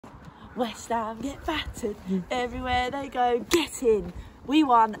West Ham get battered everywhere they go. Get in. We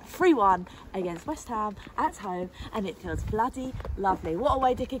won 3-1 against West Ham at home, and it feels bloody lovely. What a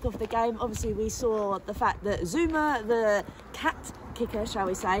way to kick off the game. Obviously, we saw the fact that Zouma, the cat kicker, shall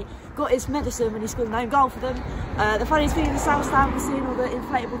we say, got his medicine when he scored an own goal for them. The funniest thing in the South Stand was seeing all the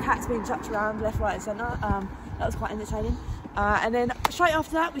inflatable cats being chucked around left, right and centre. That was quite entertaining. And then straight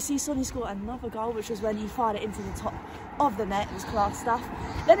after that, we see Sonny score another goal, which was when he fired it into the top of the net. It was class stuff.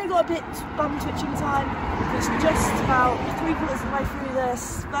 Then it got a bit bum twitching time. It was just about 3/4 of the way through the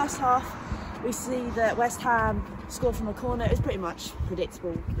first half. We see that West Ham scored from a corner. It was pretty much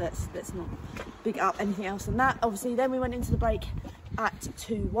predictable. Let's not big up anything else than that. Obviously, then we went into the break at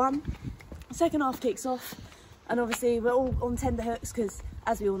 2-1. Second half kicks off, and obviously we're all on tenterhooks because,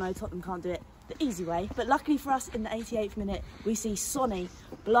 as we all know, Tottenham can't do it the easy way. But luckily for us, in the 88th minute, we see Sonny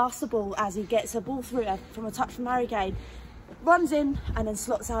blast the ball as he gets a ball through from a touch from Harry Kane, runs in and then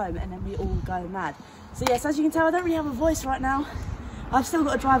slots home, and then we all go mad. So yes, as you can tell, I don't really have a voice right now. I've still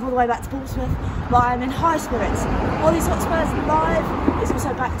got to drive all the way back to Portsmouth, but I'm in high spirits. Hollie's Hotspurs live is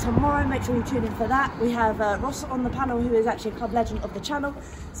also back tomorrow. Make sure you tune in for that. We have Ross on the panel, who is actually a club legend of the channel.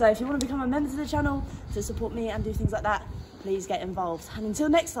 So if you want to become a member to the channel to support me and do things like that, please get involved. And until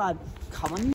next time, come on.